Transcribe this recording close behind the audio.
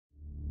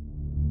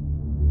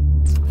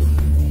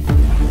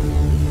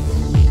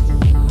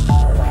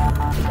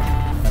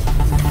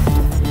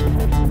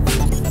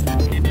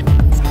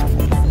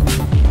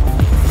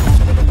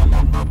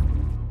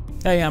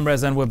Hey, I'm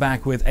Rez and we're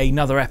back with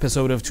another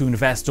episode of To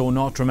Invest or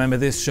Not. Remember,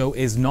 this show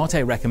is not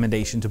a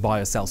recommendation to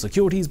buy or sell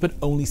securities, but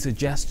only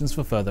suggestions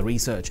for further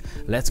research.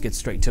 Let's get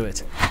straight to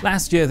it.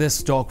 Last year, this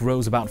stock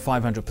rose about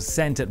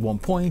 500% at one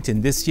point,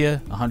 and this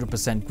year,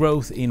 100%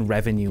 growth in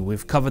revenue.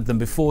 We've covered them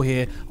before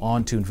here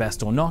on To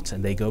Invest or Not,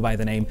 and they go by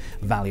the name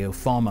Valeo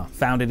Pharma.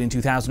 Founded in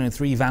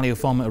 2003, Valeo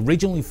Pharma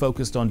originally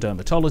focused on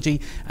dermatology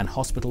and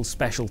hospital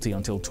specialty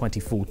until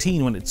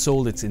 2014, when it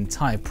sold its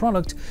entire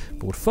product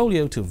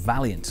portfolio to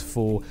Valeant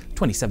for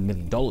 $27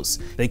 million.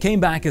 They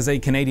came back as a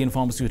Canadian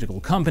pharmaceutical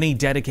company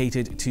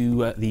dedicated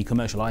to the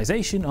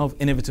commercialization of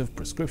innovative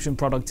prescription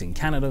products in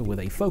Canada, with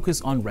a focus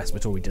on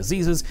respiratory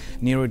diseases,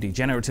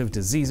 neurodegenerative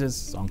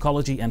diseases,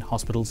 oncology, and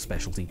hospital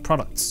specialty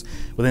products.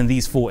 Within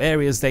these four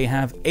areas, they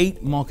have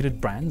 8 marketed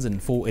brands and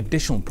 4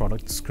 additional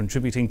products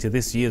contributing to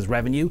this year's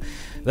revenue.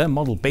 Their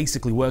model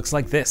basically works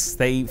like this.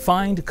 They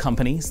find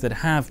companies that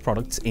have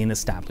products in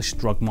established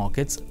drug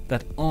markets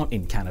that aren't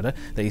in Canada.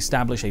 They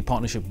establish a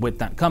partnership with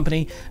that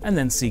company and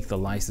then seek the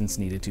license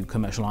needed to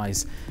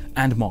commercialize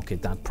and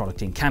market that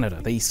product in Canada.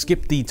 They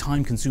skip the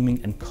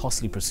time-consuming and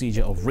costly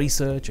procedure of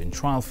research and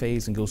trial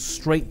phase and go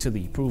straight to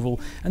the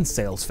approval and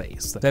sales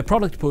phase. Their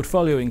product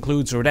portfolio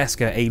includes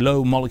Redesca, a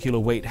low molecular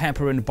weight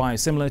heparin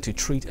biosimilar to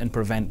treat and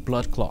prevent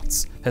blood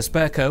clots;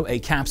 Hesperco, a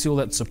capsule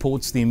that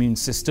supports the immune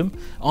system;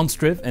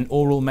 Onstriv, an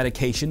oral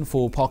medication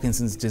for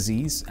Parkinson's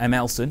disease;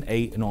 Emelson,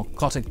 a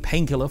narcotic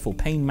painkiller for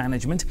pain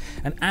management;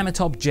 and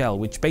Amitop gel,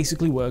 which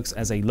basically works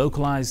as a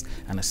localized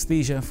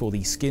anesthesia for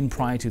the skin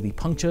prior to the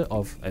puncture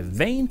of a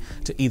vein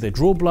to either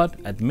draw blood,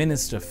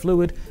 administer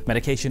fluid,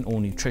 medication,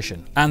 or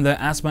nutrition. And their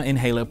asthma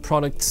inhaler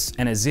products,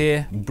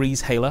 Enerzair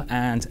Breezhaler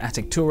and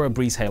Atectura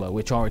Breezhaler,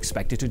 which are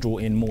expected to draw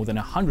in more than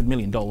 $100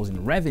 million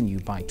in revenue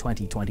by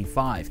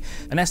 2025.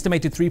 An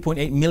estimated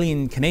 3.8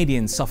 million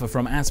Canadians suffer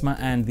from asthma,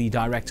 and the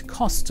direct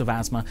costs of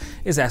asthma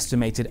is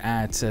estimated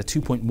at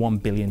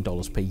 $2.1 billion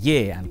per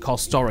year, and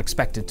costs are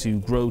expected to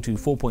grow to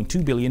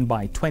 $4.2 billion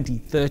by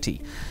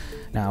 2030.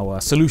 Now,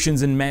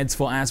 solutions and meds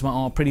for asthma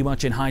are pretty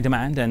much in high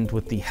demand, and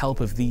with the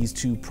help of these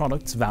two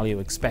products, Valeo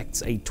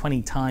expects a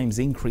 20 times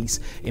increase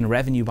in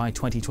revenue by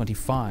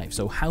 2025.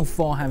 So how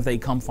far have they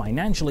come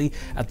financially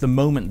at the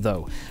moment,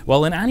 though?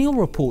 Well, an annual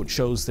report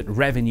shows that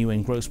revenue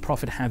and gross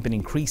profit have been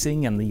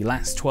increasing, and the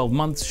last 12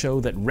 months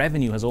show that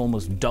revenue has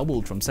almost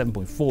doubled from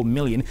 $7.4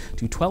 million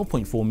to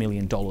 $12.4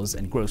 million,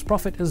 and gross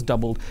profit has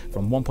doubled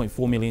from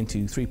 $1.4 million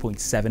to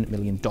 $3.7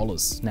 million.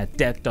 Net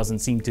debt doesn't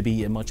seem to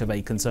be much of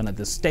a concern at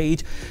this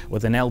stage,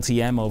 with an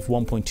LTM of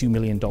 $1.2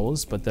 million,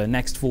 but the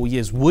next 4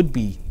 years would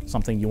be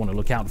something you want to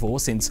look out for,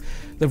 since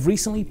they've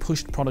recently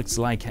pushed products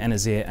like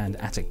Enerzair and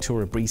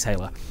Atectura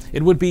Breezhaler.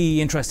 It would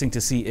be interesting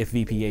to see if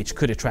VPH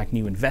could attract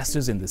new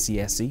investors in the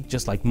CSE,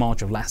 just like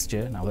March of last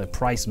year. Now, their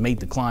price made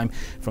the climb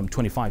from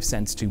 25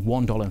 cents to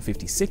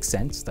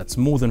 $1.56. That's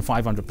more than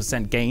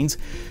 500% gains.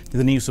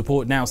 The new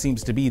support now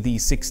seems to be the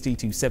 60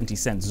 to 70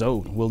 cent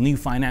zone. Will new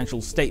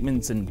financial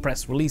statements and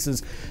press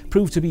releases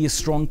prove to be a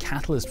strong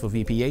catalyst for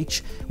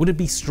VPH? Would it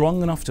be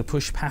strong enough to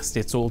push past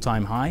its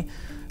all-time high?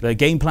 The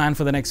game plan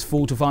for the next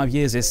 4 to 5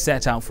 years is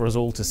set out for us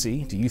all to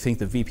see. Do you think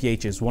that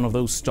VPH is one of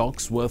those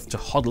stocks worth to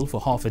hodl for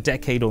half a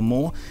decade or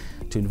more?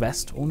 To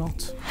invest or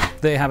not?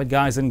 There you have it,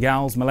 guys and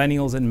gals,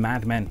 millennials and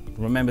madmen.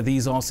 Remember,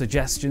 these are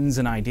suggestions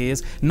and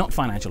ideas, not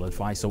financial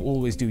advice, so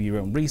always do your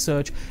own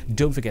research.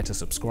 Don't forget to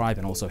subscribe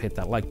and also hit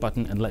that like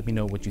button, and let me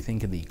know what you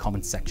think in the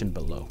comments section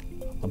below.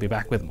 I'll be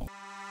back with more.